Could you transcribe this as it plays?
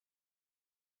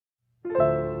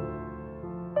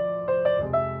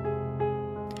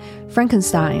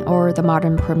Frankenstein, or The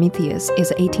Modern Prometheus,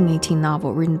 is an 1818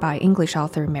 novel written by English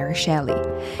author Mary Shelley.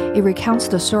 It recounts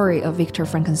the story of Victor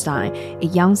Frankenstein, a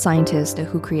young scientist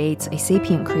who creates a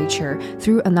sapient creature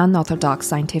through an unorthodox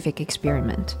scientific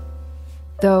experiment.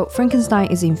 Though Frankenstein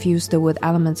is infused with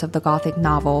elements of the Gothic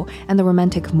novel and the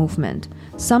Romantic movement,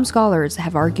 some scholars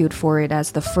have argued for it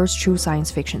as the first true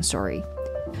science fiction story.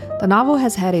 The novel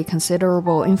has had a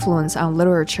considerable influence on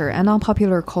literature and on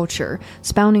popular culture,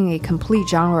 spawning a complete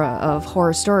genre of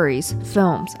horror stories,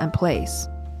 films, and plays.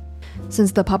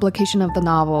 Since the publication of the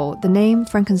novel, the name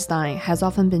Frankenstein has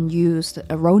often been used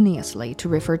erroneously to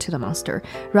refer to the monster,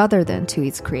 rather than to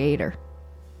its creator.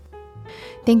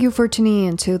 Thank you for tuning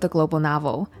in to The Global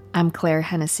Novel. I'm Claire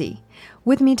Hennessy.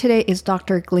 With me today is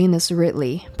Dr. Glynis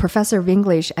Ridley, professor of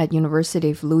English at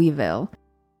University of Louisville.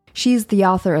 She is the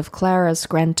author of Clara's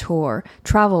Grand Tour,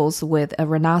 Travels with a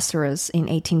Rhinoceros in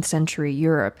 18th Century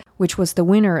Europe, which was the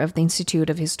winner of the Institute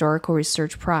of Historical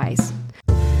Research Prize.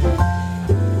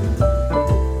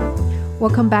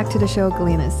 Welcome back to the show,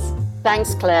 Glynis.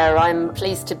 Thanks, Claire. I'm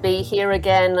pleased to be here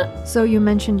again. So you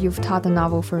mentioned you've taught the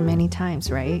novel for many times,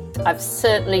 right? I've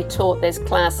certainly taught this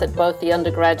class at both the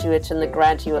undergraduate and the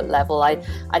graduate level. I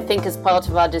think as part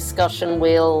of our discussion,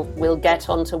 we'll get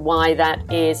onto why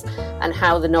that is and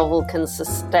how the novel can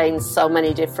sustain so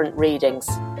many different readings.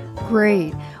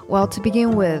 Great. Well, to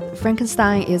begin with,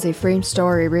 Frankenstein is a frame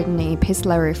story written in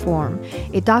epistolary form.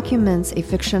 It documents a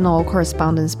fictional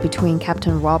correspondence between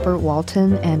Captain Robert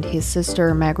Walton and his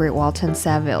sister Margaret Walton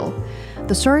Saville.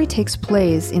 The story takes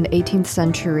place in the 18th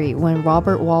century when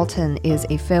Robert Walton is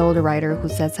a failed writer who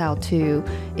sets out to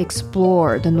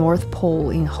explore the North Pole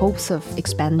in hopes of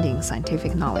expanding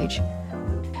scientific knowledge.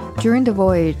 During the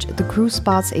voyage, the crew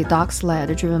spots a dog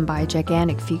sled driven by a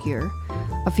gigantic figure.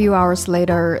 A few hours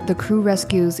later, the crew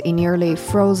rescues a nearly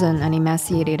frozen and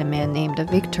emaciated man named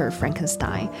Victor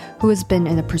Frankenstein, who has been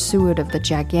in the pursuit of the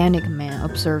gigantic man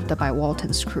observed by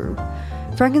Walton's crew.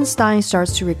 Frankenstein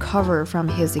starts to recover from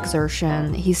his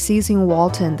exertion. He sees in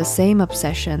Walton the same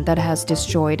obsession that has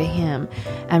destroyed him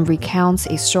and recounts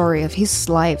a story of his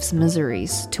life's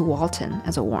miseries to Walton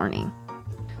as a warning.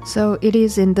 So it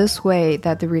is in this way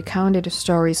that the recounted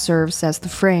story serves as the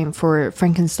frame for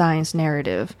Frankenstein's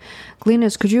narrative.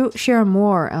 Glynis, could you share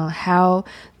more on how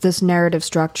this narrative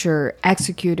structure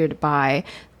executed by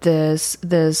this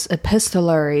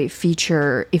epistolary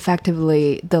feature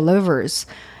effectively delivers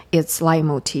its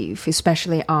leitmotif,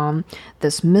 especially on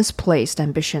this misplaced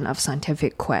ambition of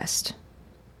scientific quest?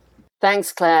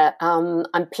 Thanks, Claire.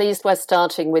 I'm pleased we're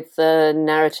starting with the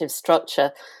narrative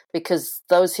structure, because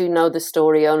those who know the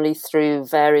story only through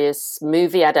various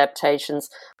movie adaptations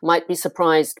might be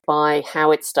surprised by how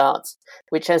it starts,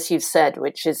 which, as you've said,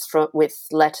 is with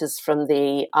letters from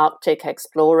the Arctic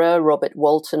explorer, Robert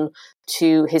Walton,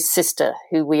 to his sister,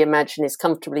 who we imagine is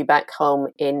comfortably back home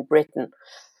in Britain.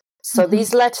 So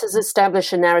these letters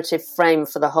establish a narrative frame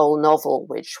for the whole novel,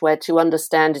 which we're to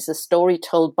understand is a story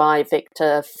told by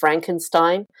Victor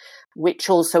Frankenstein, which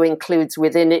also includes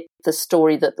within it the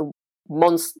story that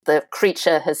the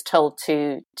creature has told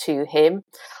to him.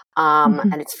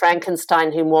 And it's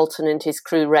Frankenstein whom Walton and his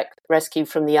crew rescue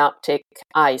from the Arctic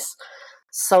ice.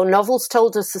 So novels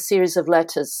told us a series of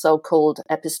letters, so-called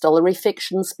epistolary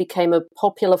fictions, became a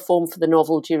popular form for the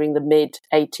novel during the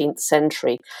mid-18th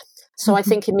century. So I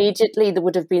think immediately there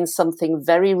would have been something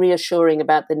very reassuring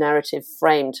about the narrative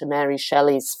frame to Mary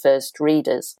Shelley's first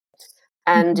readers.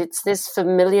 And it's this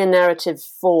familiar narrative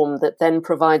form that then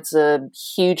provides a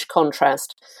huge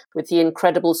contrast with the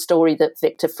incredible story that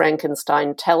Victor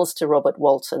Frankenstein tells to Robert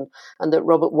Walton, and that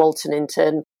Robert Walton in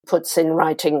turn puts in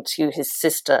writing to his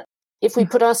sister. If we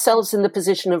put ourselves in the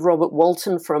position of Robert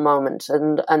Walton for a moment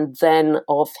and then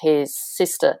of his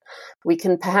sister, we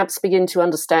can perhaps begin to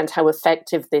understand how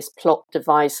effective this plot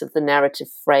device of the narrative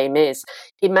frame is.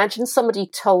 Imagine somebody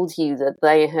told you that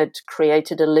they had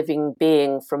created a living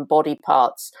being from body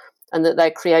parts and that their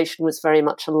creation was very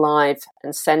much alive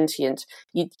and sentient.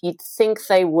 You'd think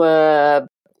they were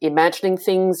imagining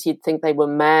things, you'd think they were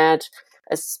mad,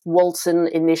 as Walton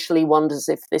initially wonders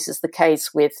if this is the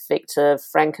case with Victor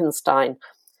Frankenstein.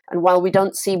 And while we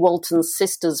don't see Walton's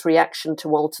sister's reaction to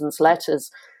Walton's letters,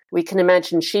 we can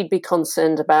imagine she'd be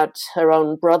concerned about her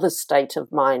own brother's state of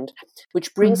mind,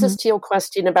 which brings us to your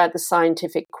question about the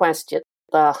scientific quest at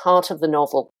the heart of the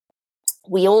novel.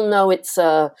 We all know it's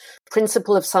a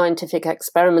principle of scientific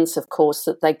experiments, of course,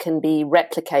 that they can be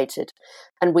replicated,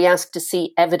 and we ask to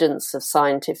see evidence of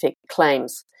scientific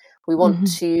claims. We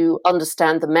want to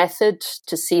understand the method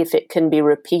to see if it can be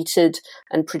repeated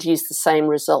and produce the same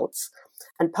results.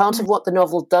 And part of what the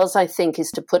novel does, I think,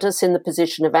 is to put us in the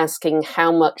position of asking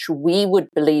how much we would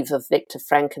believe of Victor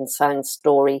Frankenstein's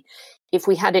story if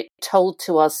we had it told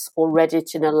to us or read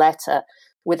it in a letter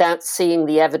without seeing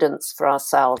the evidence for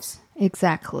ourselves.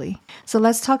 Exactly. So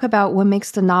let's talk about what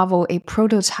makes the novel a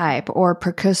prototype or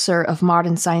precursor of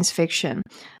modern science fiction.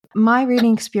 My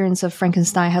reading experience of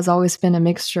Frankenstein has always been a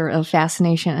mixture of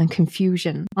fascination and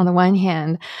confusion. On the one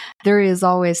hand, there is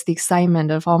always the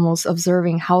excitement of almost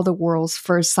observing how the world's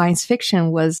first science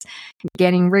fiction was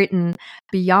getting written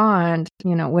beyond,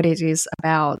 what it is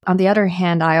about. On the other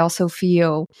hand, I also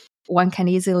feel one can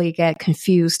easily get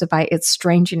confused by its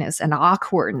strangeness and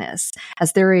awkwardness,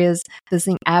 as there is this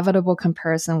inevitable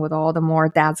comparison with all the more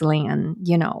dazzling and,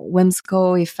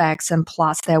 whimsical effects and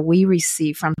plots that we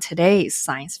receive from today's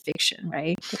science fiction,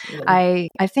 right? I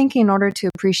think in order to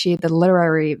appreciate the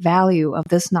literary value of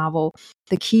this novel,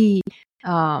 the key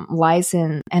lies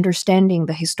in understanding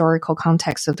the historical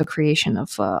context of the creation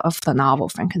of the novel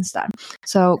Frankenstein.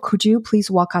 So could you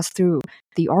please walk us through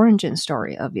the origin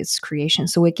story of its creation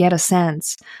so we get a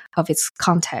sense of its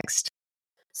context?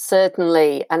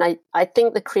 Certainly. And I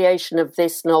think the creation of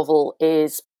this novel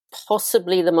is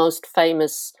possibly the most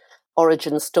famous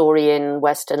origin story in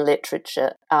Western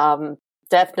literature.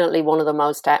 Definitely one of the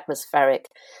most atmospheric.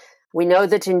 We know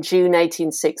that in June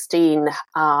 1816,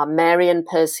 Mary and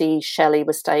Percy Shelley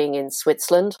were staying in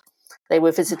Switzerland. They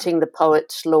were visiting the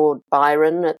poet Lord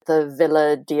Byron at the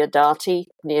Villa Diodati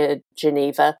near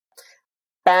Geneva.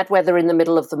 Bad weather in the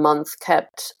middle of the month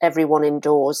kept everyone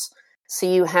indoors. So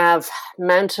you have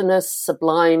mountainous,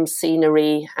 sublime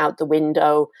scenery out the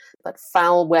window, but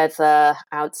foul weather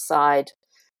outside.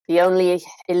 The only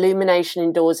illumination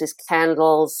indoors is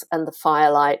candles and the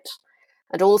firelight.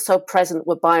 And also present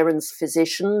were Byron's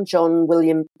physician, John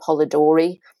William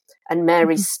Polidori, and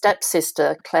Mary's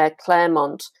stepsister, Claire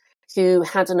Clairmont, who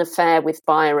had an affair with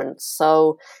Byron.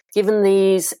 So given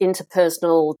these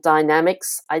interpersonal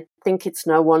dynamics, I think it's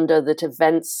no wonder that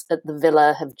events at the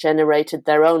villa have generated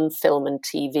their own film and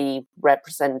TV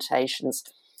representations.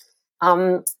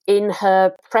 In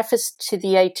her preface to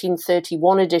the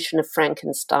 1831 edition of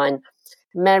Frankenstein,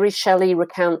 Mary Shelley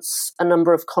recounts a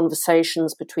number of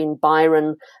conversations between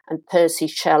Byron and Percy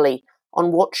Shelley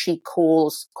on what she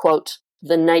calls, quote,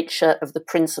 the nature of the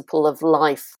principle of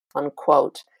life,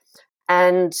 unquote.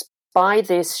 And by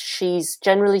this, she's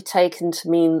generally taken to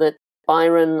mean that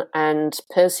Byron and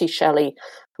Percy Shelley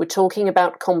were talking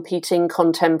about competing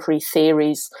contemporary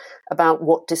theories about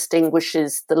what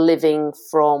distinguishes the living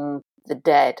from the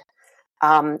dead.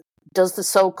 Does the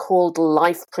so-called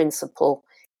life principle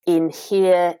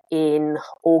inhere in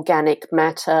organic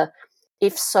matter?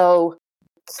 If so,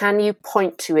 can you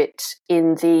point to it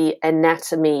in the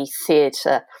anatomy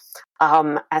theatre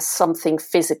as something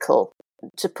physical?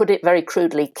 To put it very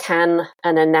crudely, can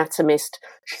an anatomist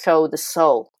show the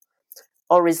soul?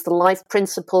 Or is the life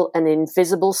principle an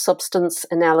invisible substance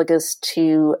analogous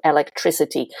to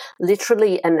electricity,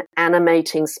 literally an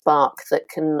animating spark that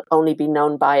can only be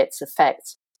known by its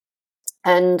effects?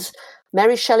 And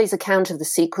Mary Shelley's account of the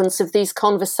sequence of these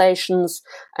conversations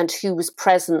and who was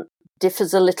present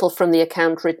differs a little from the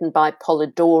account written by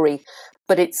Polidori,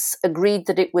 but it's agreed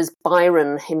that it was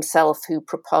Byron himself who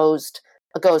proposed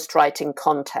a ghostwriting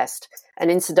contest.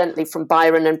 And incidentally, from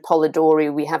Byron and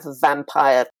Polidori, we have a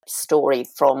vampire story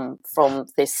from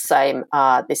this same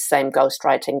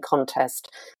ghostwriting contest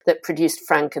that produced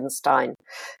Frankenstein.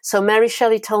 So Mary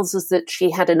Shelley tells us that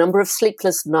she had a number of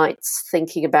sleepless nights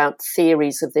thinking about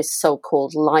theories of this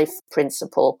so-called life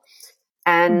principle.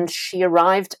 And she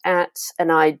arrived at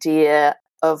an idea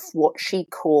of what she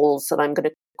calls, and I'm going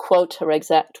to quote her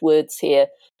exact words here,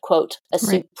 quote, a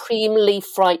supremely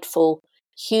frightful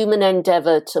human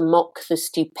endeavor to mock the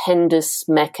stupendous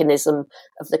mechanism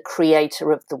of the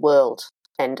creator of the world,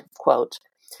 end of quote.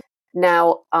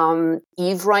 Now,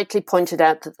 you've rightly pointed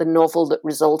out that the novel that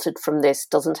resulted from this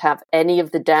doesn't have any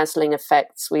of the dazzling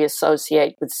effects we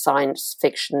associate with science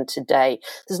fiction today.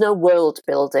 There's no world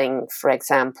building, for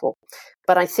example.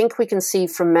 But I think we can see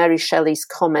from Mary Shelley's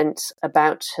comment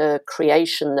about her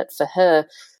creation that for her,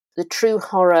 the true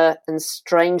horror and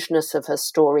strangeness of her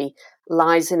story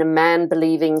lies in a man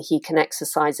believing he can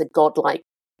exercise a godlike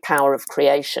power of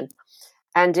creation.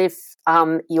 And if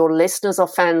your listeners are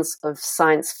fans of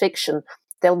science fiction,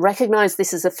 they'll recognize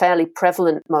this as a fairly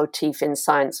prevalent motif in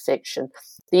science fiction.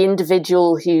 The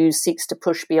individual who seeks to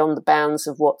push beyond the bounds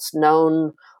of what's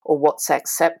known or what's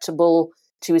acceptable,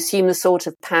 to assume the sort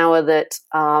of power that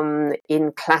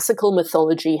in classical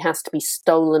mythology has to be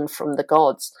stolen from the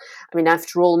gods. I mean,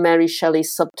 after all, Mary Shelley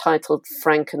subtitled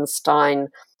Frankenstein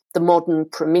The Modern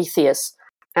Prometheus,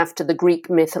 after the Greek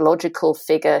mythological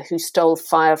figure who stole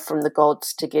fire from the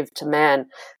gods to give to man.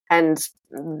 And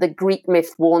the Greek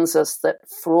myth warns us that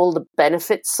for all the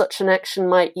benefits such an action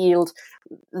might yield,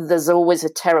 there's always a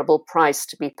terrible price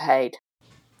to be paid.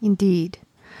 Indeed.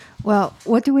 Well,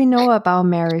 what do we know about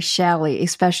Mary Shelley,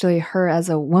 especially her as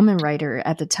a woman writer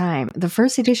at the time? The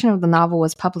first edition of the novel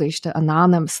was published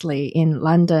anonymously in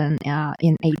London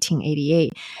in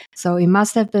 1888. So it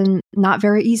must have been not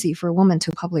very easy for a woman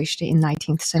to publish it in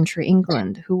 19th century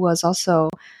England, who was also,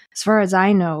 as far as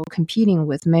I know, competing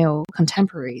with male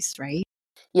contemporaries, right?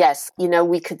 Yes,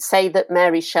 we could say that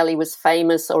Mary Shelley was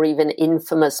famous or even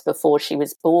infamous before she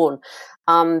was born,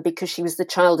 because she was the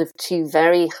child of two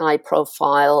very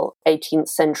high-profile 18th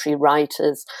century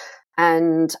writers,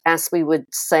 and as we would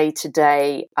say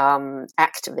today,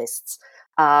 activists,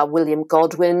 William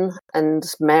Godwin and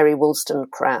Mary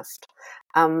Wollstonecraft.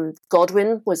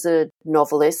 Godwin was a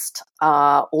novelist,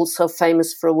 also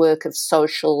famous for a work of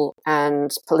social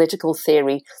and political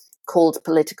theory called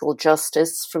Political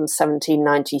Justice from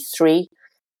 1793,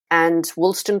 and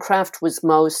Wollstonecraft was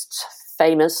most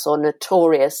famous or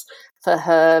notorious for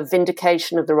her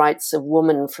Vindication of the Rights of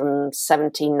Woman from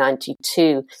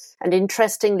 1792. And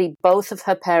interestingly, both of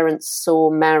her parents saw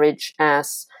marriage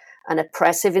as an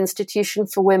oppressive institution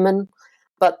for women,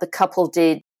 but the couple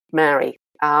did marry.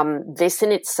 This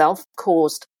in itself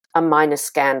caused a minor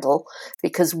scandal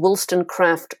because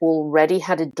Wollstonecraft already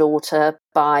had a daughter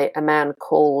by a man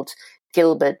called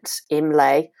Gilbert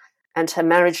Imlay, and her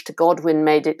marriage to Godwin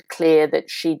made it clear that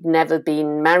she'd never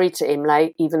been married to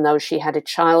Imlay, even though she had a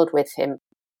child with him.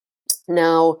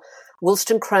 Now,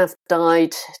 Wollstonecraft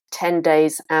died 10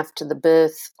 days after the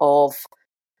birth of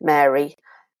Mary,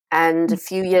 and a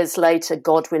few years later,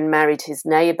 Godwin married his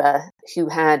neighbour, who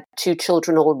had two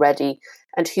children already,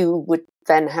 and who would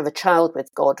then have a child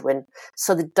with Godwin.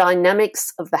 So the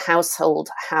dynamics of the household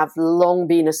have long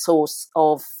been a source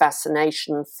of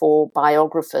fascination for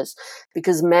biographers,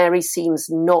 because Mary seems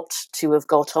not to have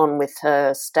got on with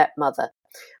her stepmother.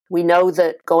 We know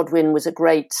that Godwin was a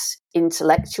great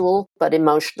intellectual, but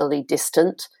emotionally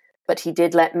distant, but he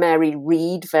did let Mary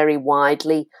read very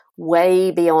widely, way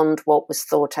beyond what was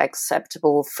thought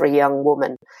acceptable for a young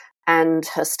woman. And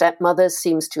her stepmother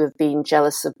seems to have been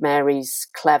jealous of Mary's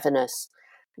cleverness.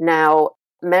 Now,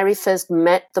 Mary first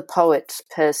met the poet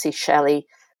Percy Shelley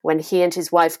when he and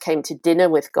his wife came to dinner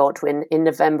with Godwin in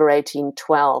November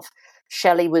 1812.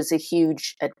 Shelley was a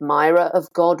huge admirer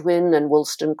of Godwin and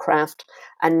Wollstonecraft,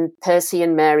 and Percy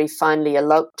and Mary finally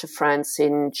eloped to France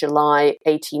in July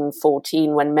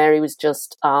 1814 when Mary was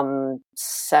just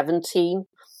 17.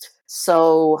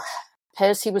 So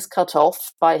Percy was cut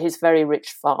off by his very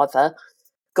rich father.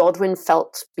 Godwin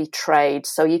felt betrayed.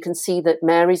 So you can see that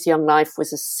Mary's young life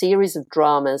was a series of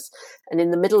dramas. And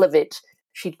in the middle of it,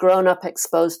 she'd grown up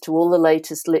exposed to all the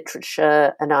latest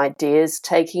literature and ideas,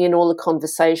 taking in all the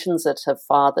conversations at her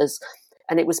father's.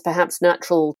 And it was perhaps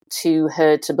natural to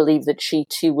her to believe that she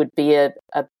too would be a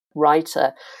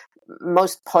writer.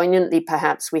 Most poignantly,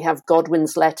 perhaps, we have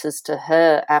Godwin's letters to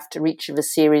her after each of a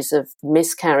series of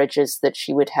miscarriages that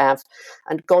she would have.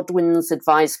 And Godwin's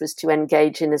advice was to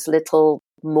engage in as little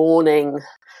mourning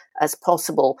as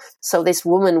possible. So this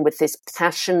woman with this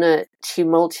passionate,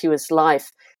 tumultuous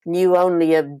life knew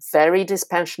only a very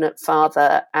dispassionate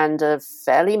father and a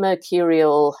fairly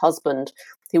mercurial husband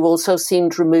who also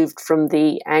seemed removed from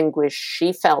the anguish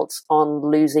she felt on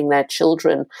losing their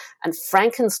children. And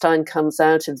Frankenstein comes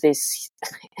out of this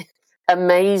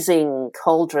amazing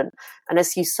cauldron, and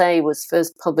as you say, was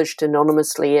first published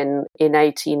anonymously in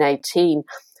 1818.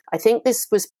 I think this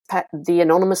was the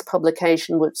anonymous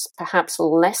publication was perhaps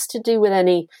less to do with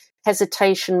any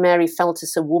hesitation Mary felt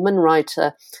as a woman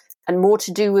writer, and more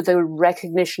to do with a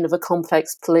recognition of a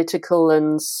complex political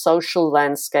and social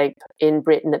landscape in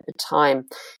Britain at the time.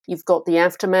 You've got the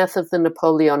aftermath of the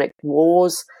Napoleonic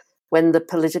Wars, when the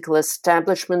political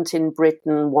establishment in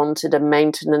Britain wanted a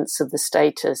maintenance of the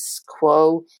status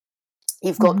quo.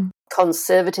 You've got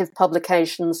conservative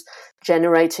publications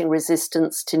generating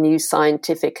resistance to new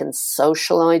scientific and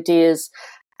social ideas.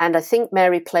 And I think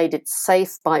Mary played it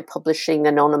safe by publishing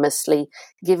anonymously,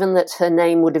 given that her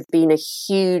name would have been a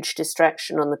huge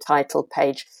distraction on the title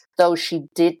page, though she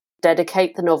did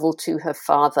dedicate the novel to her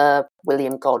father,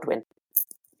 William Godwin.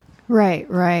 Right,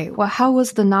 right. Well, how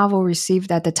was the novel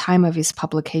received at the time of its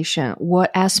publication?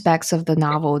 What aspects of the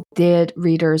novel did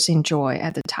readers enjoy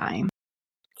at the time?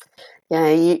 Yeah,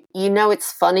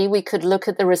 it's funny. We could look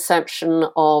at the reception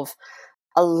of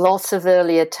a lot of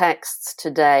earlier texts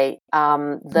today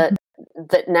that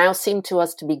now seem to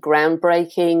us to be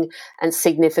groundbreaking and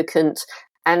significant.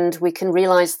 and we can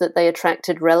realize that they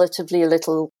attracted relatively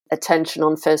little attention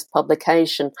on first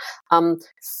publication.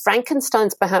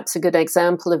 Frankenstein's perhaps a good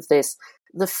example of this.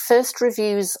 The first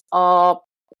reviews are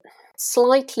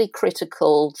slightly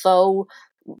critical, though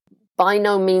by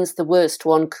no means the worst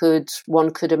one could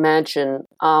imagine.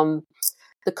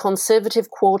 The Conservative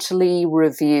Quarterly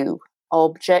Review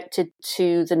objected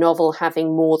to the novel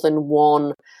having more than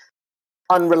one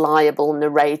unreliable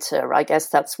narrator. I guess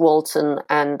that's Walton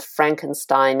and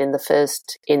Frankenstein in the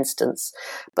first instance.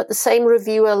 But the same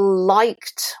reviewer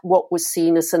liked what was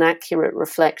seen as an accurate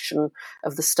reflection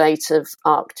of the state of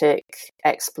Arctic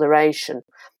exploration.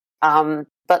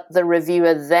 But the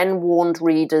reviewer then warned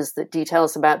readers that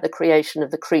details about the creation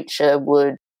of the creature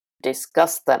would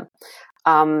disgust them.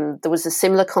 There was a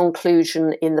similar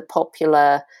conclusion in the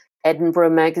popular Edinburgh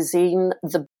magazine.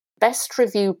 The best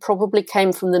review probably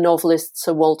came from the novelist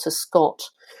Sir Walter Scott,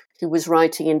 who was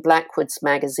writing in Blackwood's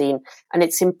magazine. And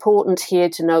it's important here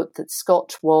to note that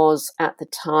Scott was, at the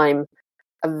time,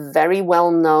 a very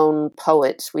well-known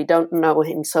poet. We don't know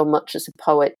him so much as a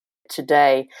poet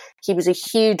today. He was a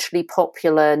hugely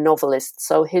popular novelist,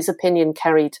 so his opinion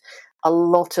carried a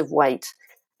lot of weight.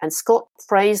 And Scott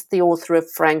praised the author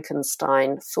of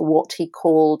Frankenstein for what he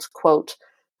called, quote,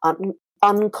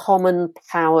 uncommon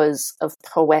powers of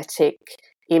poetic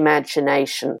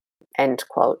imagination, end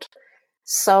quote.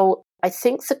 So I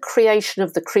think the creation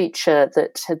of the creature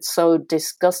that had so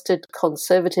disgusted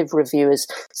conservative reviewers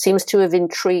seems to have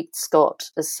intrigued Scott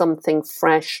as something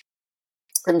fresh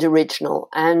and original.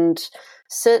 And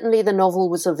certainly the novel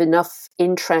was of enough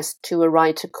interest to a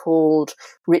writer called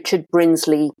Richard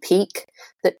Brinsley Peake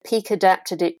that Peake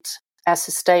adapted it as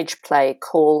a stage play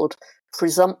called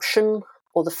Presumption,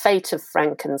 or The Fate of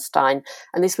Frankenstein,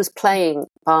 and this was playing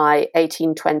by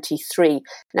 1823.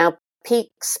 Now,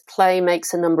 Peake's play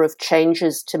makes a number of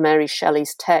changes to Mary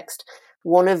Shelley's text,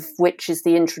 one of which is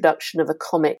the introduction of a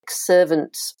comic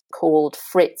servant called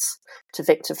Fritz to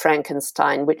Victor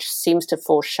Frankenstein, which seems to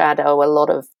foreshadow a lot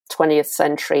of 20th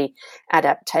century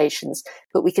adaptations.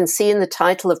 But we can see in the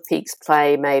title of Peake's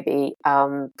play, maybe,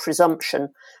 Presumption,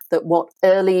 that what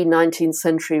early 19th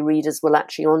century readers were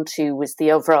latching onto was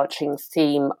the overarching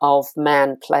theme of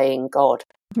man playing God.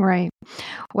 Right.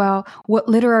 Well, what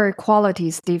literary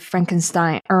qualities did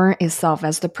Frankenstein earn itself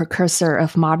as the precursor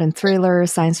of modern thriller,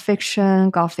 science fiction,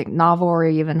 gothic novel, or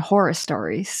even horror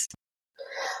stories?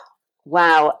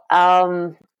 Wow.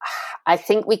 I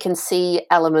think we can see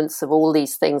elements of all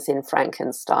these things in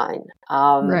Frankenstein.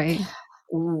 Right.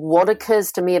 What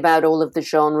occurs to me about all of the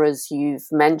genres you've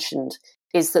mentioned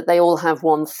is that they all have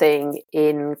one thing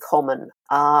in common.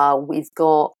 We've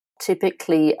got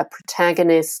typically a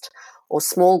protagonist or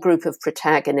small group of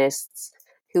protagonists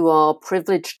who are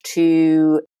privileged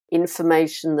to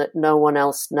information that no one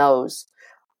else knows,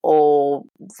 or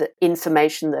the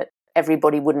information that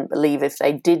everybody wouldn't believe if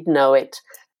they did know it.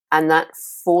 And that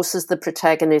forces the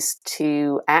protagonist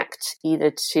to act,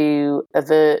 either to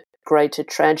avert greater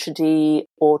tragedy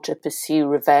or to pursue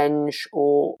revenge,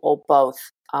 or both.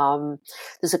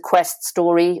 There's a quest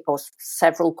story, or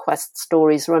several quest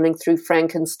stories running through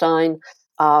Frankenstein.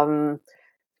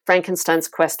 Frankenstein's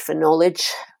quest for knowledge,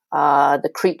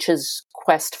 the creature's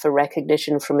quest for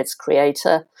recognition from its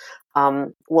creator,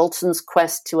 Walton's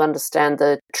quest to understand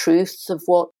the truth of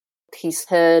what he's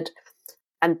heard.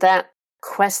 And that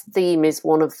quest theme is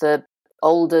one of the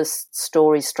oldest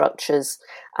story structures,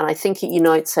 and I think it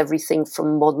unites everything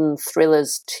from modern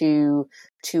thrillers to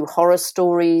horror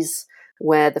stories,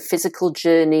 where the physical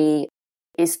journey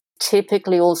is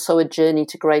typically also a journey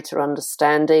to greater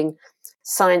understanding.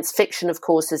 Science fiction, of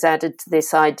course, has added to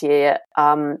this idea,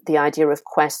 the idea of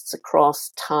quests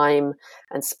across time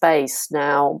and space.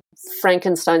 Now,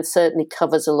 Frankenstein certainly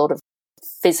covers a lot of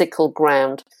physical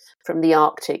ground from the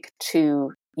Arctic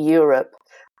to Europe.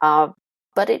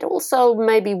 But it also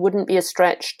maybe wouldn't be a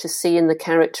stretch to see in the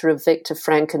character of Victor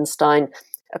Frankenstein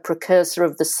a precursor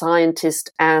of the scientist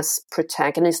as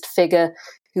protagonist figure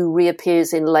who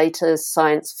reappears in later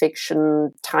science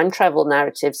fiction time travel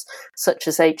narratives, such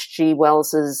as H.G.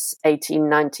 Wells's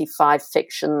 1895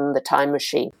 fiction, The Time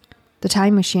Machine. The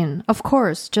Time Machine, of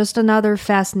course, just another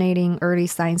fascinating early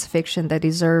science fiction that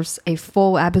deserves a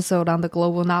full episode on the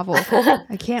Global Novel.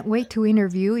 I can't wait to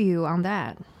interview you on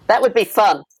that. That would be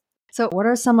fun. So what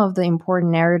are some of the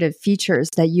important narrative features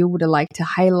that you would like to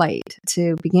highlight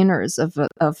to beginners of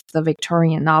the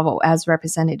Victorian novel as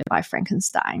represented by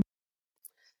Frankenstein?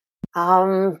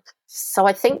 So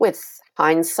I think with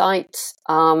hindsight,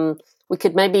 we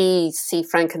could maybe see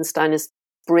Frankenstein as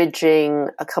bridging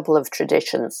a couple of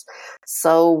traditions.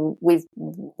 So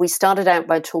we started out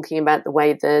by talking about the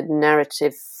way the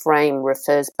narrative frame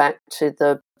refers back to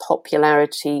the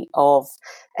popularity of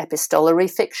epistolary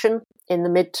fiction in the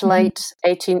mid to late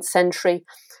 18th century.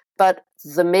 But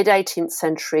the mid-18th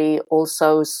century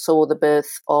also saw the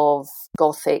birth of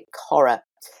Gothic horror.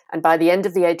 And by the end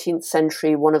of the 18th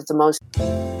century, one of the most...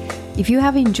 If you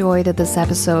have enjoyed this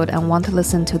episode and want to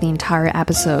listen to the entire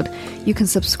episode, you can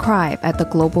subscribe at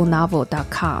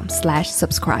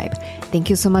theglobalnovel.com/subscribe.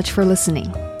 Thank you so much for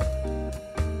listening.